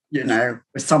say. You know,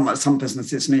 some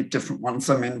businesses need different ones.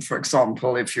 I mean, for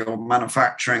example, if you're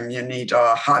manufacturing, you need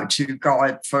a how-to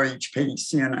guide for each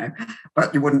piece, you know,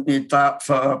 but you wouldn't need that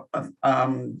for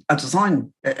a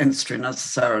design industry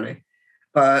necessarily.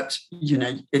 But, you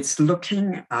know, it's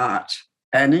looking at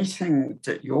anything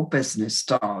that your business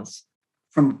does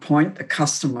from a point the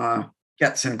customer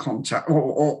gets in contact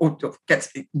or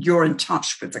you're in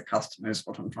touch with the customer is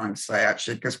what I'm trying to say,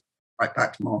 actually, because right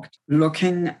back to marketing.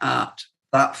 Looking at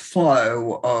that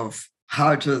flow of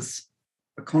how does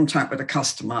the contact with the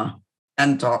customer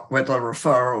end up with a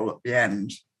referral at the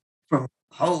end from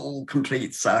the whole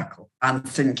complete circle, and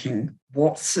thinking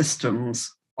what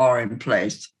systems are in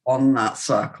place on that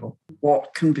circle,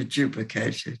 what can be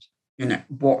duplicated, you know,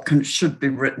 what should be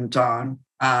written down,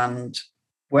 and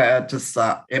where does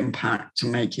that impact to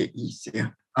make it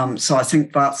easier. So I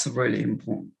think that's a really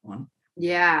important one.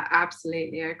 Yeah,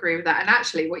 absolutely. I agree with that. And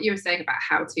actually, what you were saying about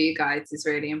how-to guides is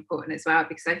really important as well,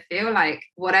 because I feel like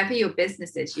whatever your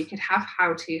business is, you could have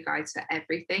how-to guides for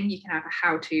everything. You can have a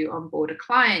how-to onboard a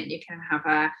client. You can have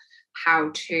a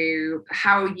how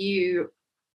you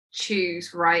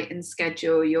choose, write, and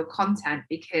schedule your content,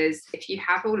 because if you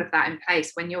have all of that in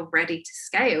place when you're ready to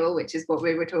scale, which is what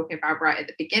we were talking about right at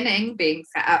the beginning, being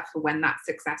set up for when that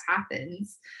success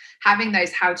happens, having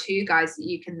those how-to guides that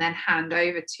you can then hand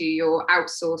over to your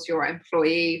outsource, your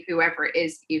employee, whoever it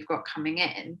is that you've got coming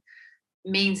in,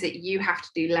 means that you have to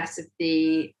do less of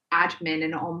the admin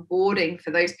and onboarding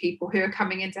for those people who are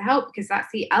coming in to help, because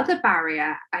that's the other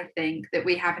barrier, I think, that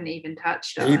we haven't even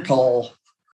touched on.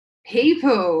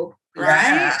 People,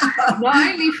 right? Yeah. Not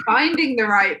only finding the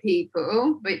right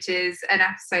people, which is an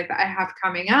episode that I have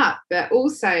coming up, but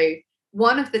also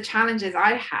one of the challenges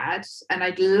I had, and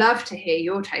I'd love to hear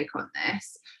your take on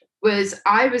this, was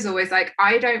I was always like,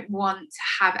 I don't want to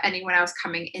have anyone else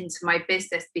coming into my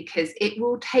business because it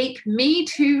will take me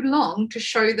too long to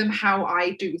show them how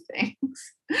I do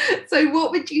things. So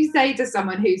what would you say to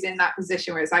someone who's in that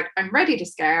position where it's like, I'm ready to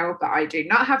scale, but I do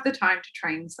not have the time to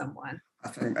train someone? I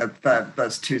think that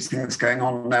there's two things going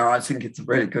on there. I think it's a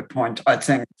really good point. I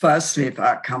think, firstly,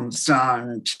 that comes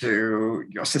down to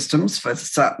your systems. For a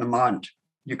certain amount,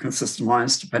 you can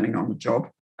systemize depending on the job.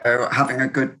 So having a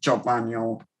good job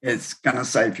manual is going to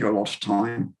save you a lot of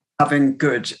time. Having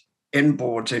good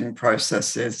inboarding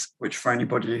processes, which for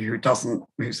anybody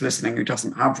who's listening who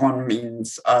doesn't have one,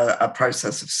 means a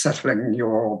process of settling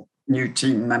your new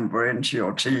team member into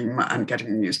your team and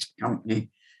getting them used to the company.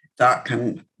 That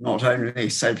can not only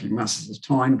save you masses of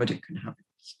time, but it can have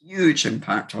a huge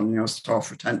impact on your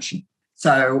staff retention.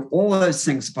 So all those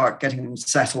things about getting them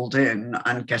settled in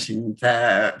and getting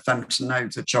them to know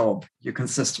the job, you can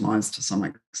systemize to some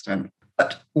extent.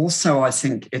 But also, I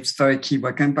think it's very key.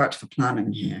 We're going back to the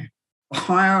planning here.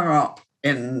 Higher up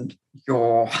in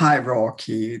your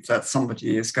hierarchy that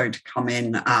somebody is going to come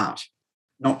in at,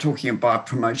 not talking about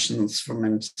promotions from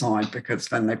inside, because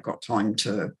then they've got time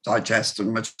to digest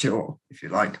and mature, if you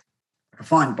like. A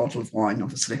fine bottle of wine,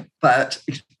 obviously. But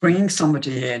bringing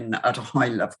somebody in at a high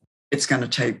level, it's going to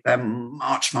take them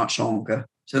much, much longer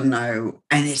to know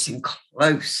anything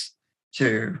close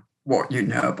to what you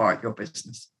know about your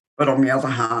business. But on the other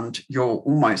hand, you're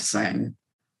almost saying,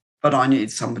 but I need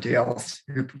somebody else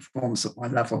who performs at my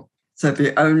level. So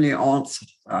the only answer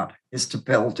to that is to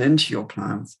build into your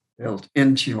plans, build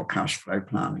into your cash flow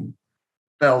planning,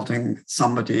 building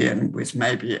somebody in with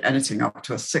maybe anything up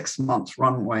to a 6-month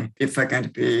runway if they're going to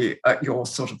be at your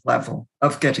sort of level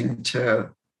of getting to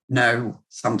know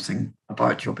something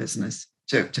about your business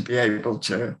to be able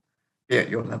to be at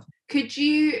your level. Can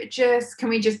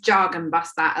we just jargon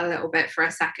bust that a little bit for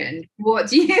a second? What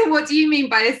do you mean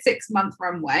by a 6-month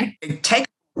runway? It takes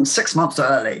 6 months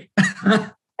early.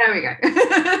 There we go.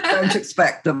 Don't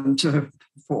expect them to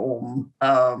perform,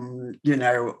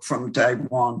 from day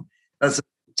one. There's a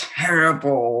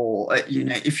terrible,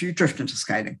 if you drift into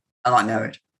scaling, and I know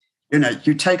it,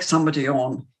 you take somebody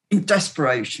on in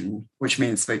desperation, which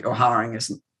means that your hiring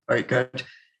isn't very good.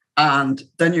 And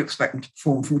then you expect them to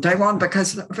perform from day one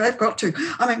because they've got to.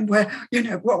 I mean, we're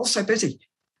all so busy.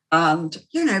 And,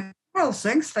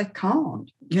 things they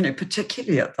can't,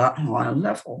 particularly at that higher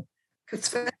level, because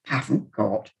they haven't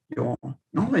got your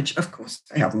knowledge. Of course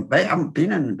they haven't. They haven't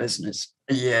been in the business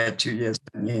a year, 2 years,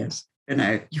 10 years.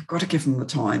 You've got to give them the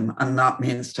time, and that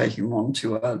means taking them on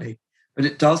too early. But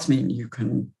it does mean you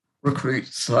can recruit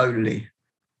slowly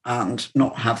and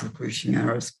not have recruiting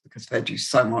errors because they do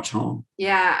so much harm.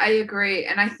 Yeah, I agree.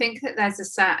 And I think that there's a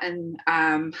certain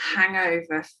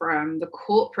hangover from the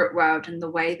corporate world and the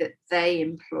way that they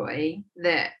employ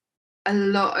that a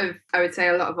lot of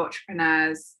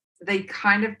entrepreneurs, they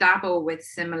kind of dabble with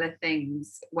similar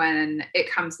things when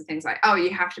it comes to things like, oh, you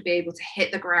have to be able to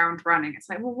hit the ground running. It's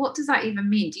like, well, what does that even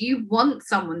mean? Do you want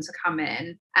someone to come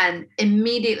in and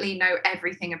immediately know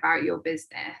everything about your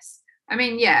business? I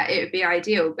mean, yeah, it would be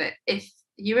ideal, but if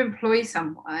you employ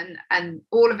someone and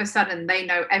all of a sudden they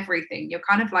know everything, you're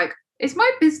kind of like, is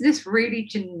my business really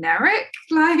generic?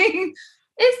 Like,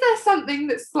 is there something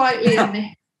that's slightly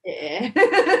amiss here?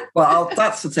 Well,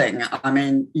 that's the thing. I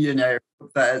mean,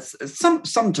 there's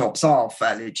some jobs are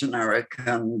fairly generic,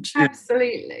 and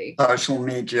absolutely social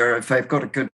media, if they've got a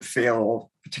good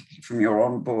feel, particularly from your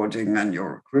onboarding and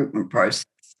your recruitment process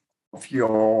of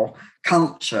your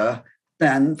culture,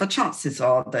 then the chances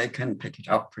are they can pick it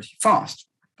up pretty fast.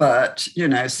 But,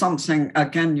 something,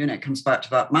 again, it comes back to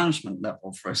that management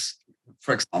level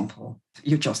for example,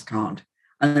 you just can't.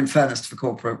 And in fairness to the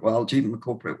corporate world, even the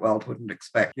corporate world wouldn't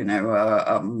expect,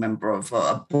 a member of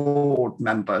a board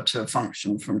member to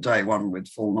function from day one with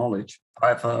full knowledge,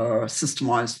 however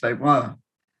systemized they were.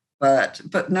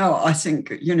 But no, I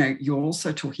think, you're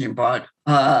also talking about,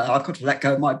 I've got to let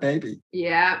go of my baby.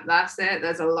 Yeah, that's it.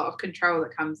 There's a lot of control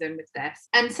that comes in with this.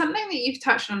 And something that you've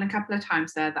touched on a couple of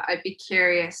times there that I'd be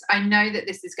curious, I know that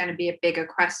this is going to be a bigger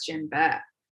question, but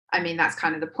I mean, that's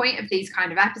kind of the point of these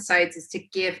kind of episodes, is to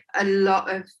give a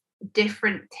lot of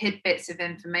different tidbits of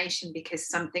information because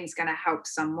something's going to help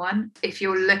someone. If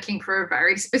you're looking for a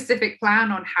very specific plan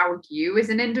on how you as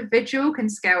an individual can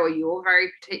scale your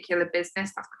very particular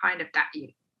business, that's kind of that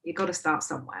you got to start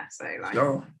somewhere. So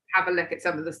have a look at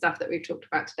some of the stuff that we've talked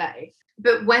about today.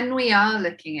 But when we are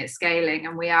looking at scaling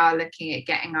and we are looking at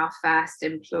getting our first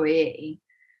employee,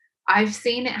 I've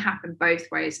seen it happen both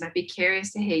ways, and I'd be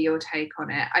curious to hear your take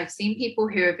on it. I've seen people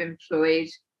who have employed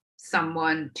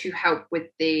someone to help with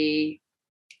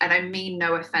and I mean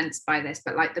no offense by this,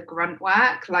 but like the grunt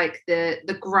work, like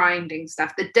the grinding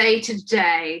stuff, the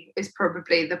day-to-day is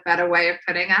probably the better way of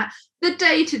putting it. The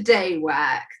day-to-day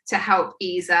work to help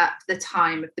ease up the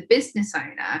time of the business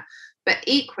owner. But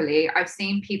equally, I've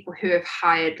seen people who have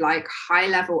hired like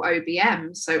high-level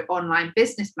OBMs, so online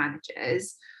business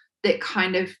managers, that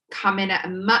kind of come in at a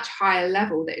much higher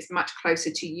level that is much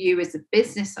closer to you as a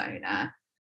business owner,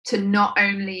 to not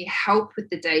only help with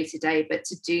the day-to-day, but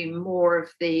to do more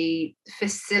of the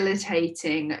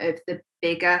facilitating of the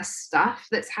bigger stuff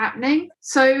that's happening.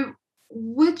 So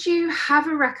would you have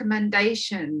a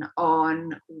recommendation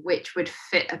on which would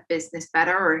fit a business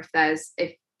better, or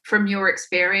if from your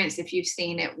experience, if you've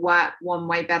seen it work one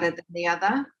way better than the other?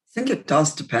 I think it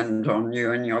does depend on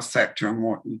you and your sector and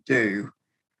what you do.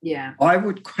 Yeah. I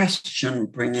would question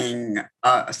bringing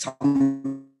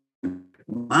some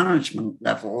management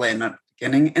level in at the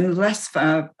beginning unless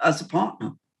they're as a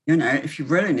partner. If you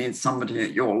really need somebody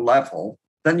at your level,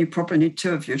 then you probably need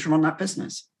two of you to run that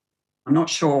business. I'm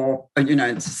not sure,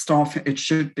 it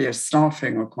should be a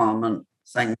staffing requirement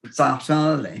saying that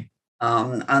early.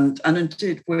 And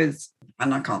indeed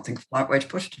and I can't think of a polite way to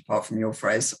put it apart from your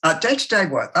phrase, day-to-day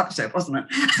work, that was it, wasn't it?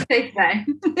 Day-to-day.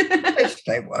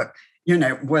 Day-to-day work.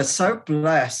 We're so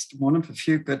blessed. One of the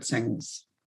few good things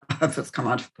that's come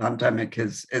out of the pandemic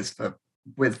is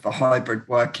with the hybrid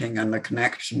working and the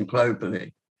connection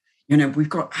globally. We've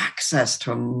got access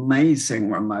to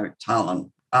amazing remote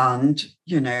talent. And,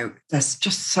 there's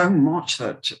just so much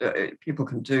that people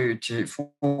can do to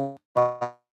fall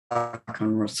back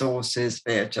on resources,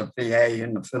 be it a VA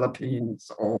in the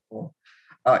Philippines or,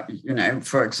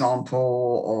 for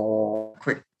example, or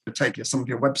quick to take some of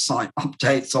your website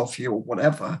updates off you or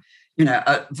whatever,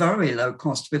 at very low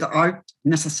cost without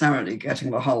necessarily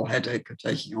getting the whole headache of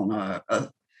taking on a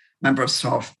member of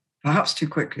staff perhaps too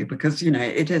quickly, because,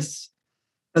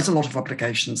 there's a lot of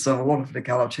obligations, so a lot of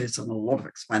legalities and a lot of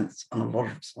expense and a lot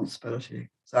of responsibility.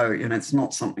 So, it's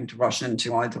not something to rush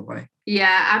into either way.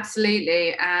 Yeah,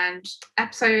 absolutely. And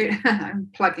I'm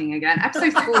plugging again,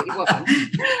 episode 41.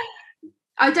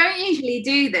 I don't usually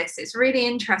do this. It's really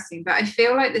interesting, but I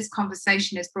feel like this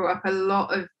conversation has brought up a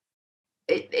lot of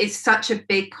it's such a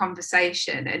big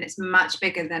conversation, and it's much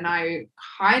bigger than I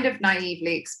kind of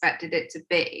naively expected it to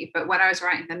be. But when I was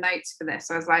writing the notes for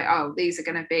this, I was like, oh, these are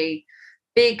going to be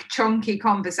big, chunky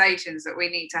conversations that we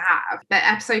need to have. But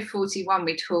episode 41,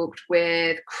 we talked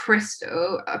with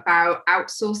Crystal about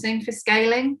outsourcing for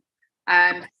scaling,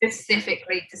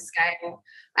 specifically to scale.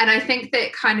 And I think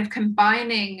that kind of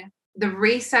combining the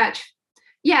research,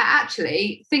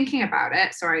 actually thinking about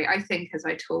it, sorry, I think as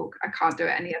I talk, I can't do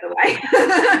it any other way.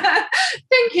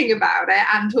 Thinking about it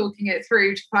and talking it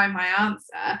through to find my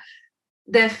answer,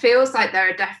 there feels like there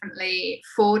are definitely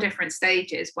 4 different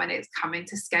stages when it's coming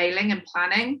to scaling and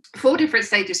planning. 4 different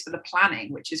stages for the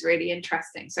planning, which is really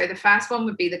interesting. So the first one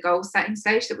would be the goal setting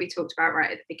stage that we talked about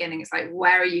right at the beginning. It's like,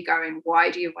 where are you going? Why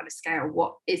do you want to scale?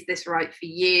 What is this right for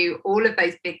you? All of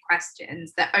those big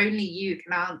questions that only you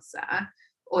can answer,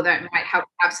 or that might help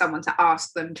have someone to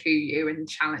ask them to you and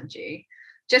challenge you.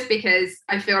 Just because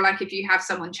I feel like if you have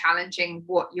someone challenging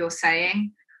what you're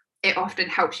saying, it often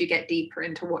helps you get deeper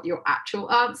into what your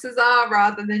actual answers are,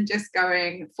 rather than just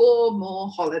going 4 more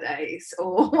holidays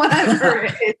or whatever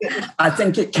it is. I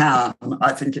think it can.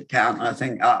 I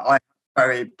think I have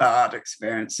very bad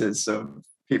experiences of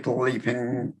people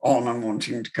leaping on and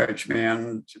wanting to coach me,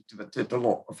 and did a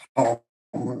lot of harm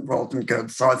rather than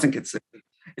good. So I think it's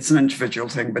an individual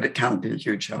thing, but it can be a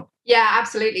huge help. Yeah,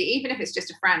 absolutely. Even if it's just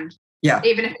a friend. Yeah.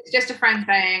 Even if it's just a friend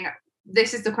saying,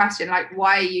 this is the question, like,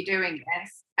 why are you doing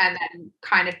this? And then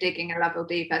kind of digging a level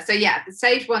deeper. So yeah, the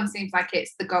stage 1 seems like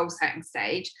it's the goal setting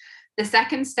stage. The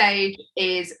second stage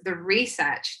is the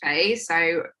research phase.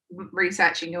 So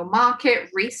researching your market,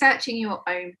 researching your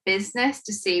own business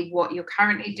to see what you're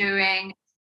currently doing,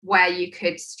 where you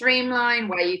could streamline,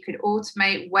 where you could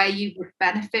automate, where you would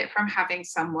benefit from having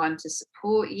someone to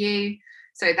support you.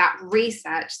 So that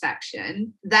research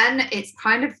section. Then it's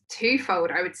kind of twofold,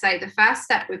 I would say. The first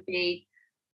step would be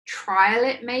trial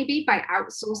it maybe by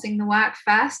outsourcing the work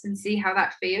first and see how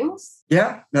that feels.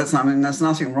 Yeah, there's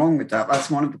nothing wrong with that. That's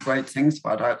one of the great things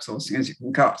about outsourcing, is you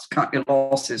can cut your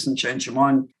losses and change your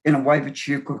mind in a way that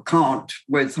you can't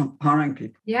with hiring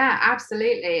people. Yeah,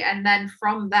 absolutely. And then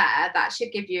from there, that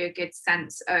should give you a good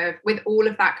sense of, with all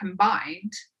of that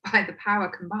combined, by the power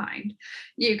combined,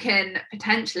 you can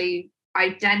potentially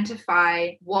identify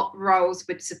what roles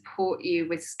would support you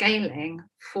with scaling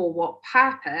for what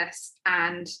purpose,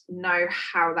 and know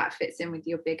how that fits in with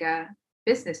your bigger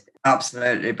business.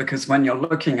 Absolutely, because when you're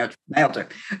looking at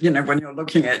when you're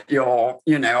looking at your,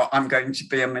 I'm going to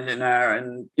be a millionaire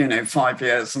in 5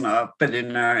 years and a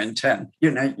billionaire in 10,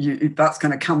 that's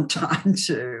going to come down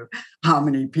to how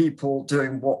many people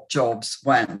doing what jobs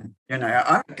when.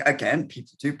 Again,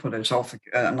 people do put it off.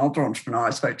 Another entrepreneur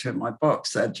I spoke to in my book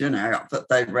said, that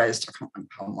they raised, I can't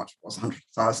remember how much it was,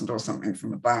 100,000 or something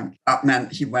from a bank. That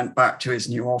meant he went back to his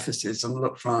new offices and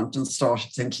looked around and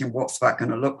started thinking, what's that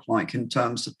going to look like in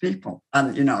terms of people?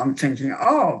 And, I'm thinking,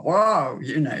 oh, wow,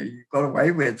 you got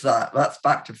away with that. That's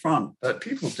back to front. But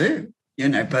people do.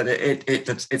 But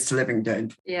it's living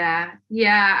data. Yeah,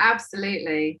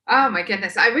 absolutely. Oh my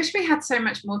goodness. I wish we had so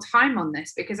much more time on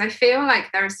this, because I feel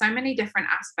like there are so many different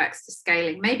aspects to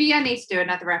scaling. Maybe I need to do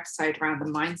another episode around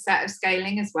the mindset of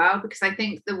scaling as well, because I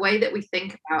think the way that we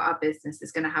think about our business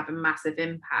is going to have a massive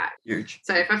impact. Huge.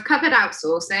 So if I've covered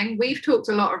outsourcing, we've talked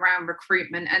a lot around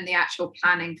recruitment and the actual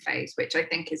planning phase, which I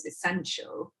think is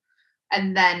essential.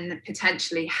 And then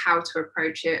potentially how to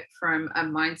approach it from a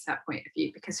mindset point of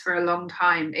view. Because for a long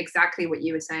time, exactly what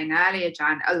you were saying earlier,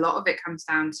 Jan, a lot of it comes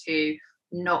down to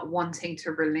not wanting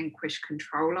to relinquish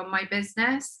control on my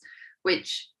business,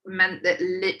 which meant that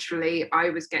literally I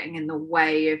was getting in the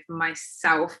way of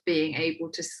myself being able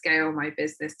to scale my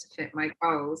business to fit my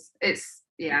goals. It's,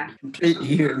 completely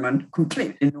human,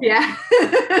 completely normal. Yeah.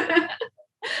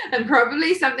 And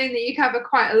probably something that you cover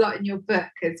quite a lot in your book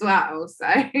as well. So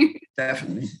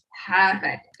definitely.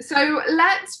 Perfect. So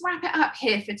let's wrap it up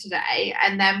here for today,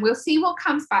 and then we'll see what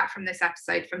comes back from this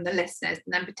episode from the listeners,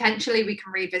 and then potentially we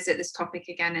can revisit this topic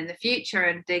again in the future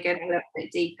and dig in a little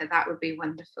bit deeper. That would be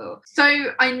wonderful.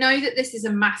 So I know that this is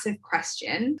a massive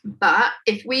question, but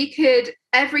if we could,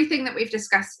 everything that we've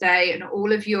discussed today and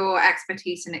all of your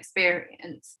expertise and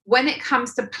experience, when it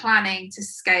comes to planning to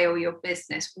scale your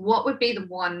business, what would be the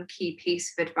one key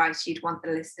piece of advice you'd want the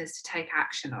listeners to take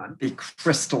action on? Be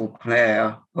crystal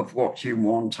clear of of what you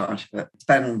want out of it.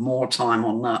 Spend more time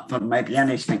on that than maybe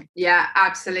anything. Yeah,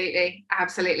 absolutely.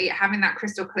 Absolutely. Having that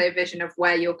crystal clear vision of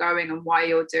where you're going and why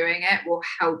you're doing it will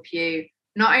help you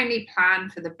not only plan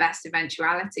for the best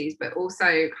eventualities, but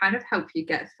also kind of help you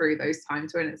get through those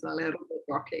times when it's a little bit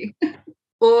rocky.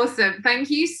 Awesome. Thank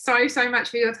you so much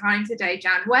for your time today,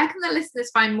 Jan. Where can the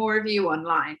listeners find more of you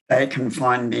online? They can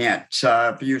find me at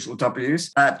the usual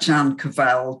W's at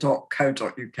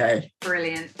jancavell.co.uk.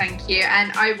 Brilliant. Thank you.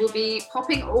 And I will be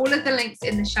popping all of the links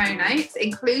in the show notes,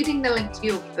 including the link to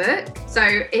your book. So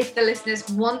if the listeners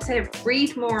want to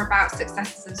read more about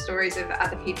successes and stories of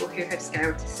other people who have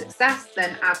scaled to success,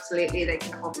 then absolutely they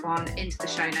can hop on into the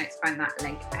show notes, find that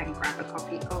link and grab a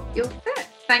copy of your book.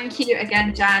 Thank you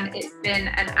again, Jan. It's been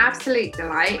an absolute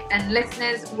delight. And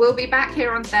listeners, we'll be back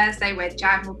here on Thursday where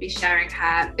Jan will be sharing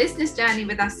her business journey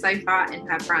with us so far in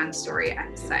her brand story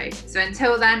episode. So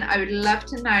until then, I would love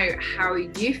to know how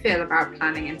you feel about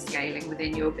planning and scaling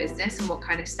within your business and what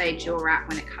kind of stage you're at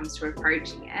when it comes to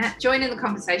approaching it. Join in the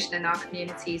conversation in our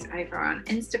communities over on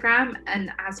Instagram. And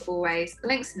as always,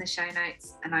 links in the show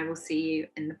notes, and I will see you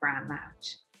in the Brand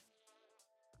Lounge.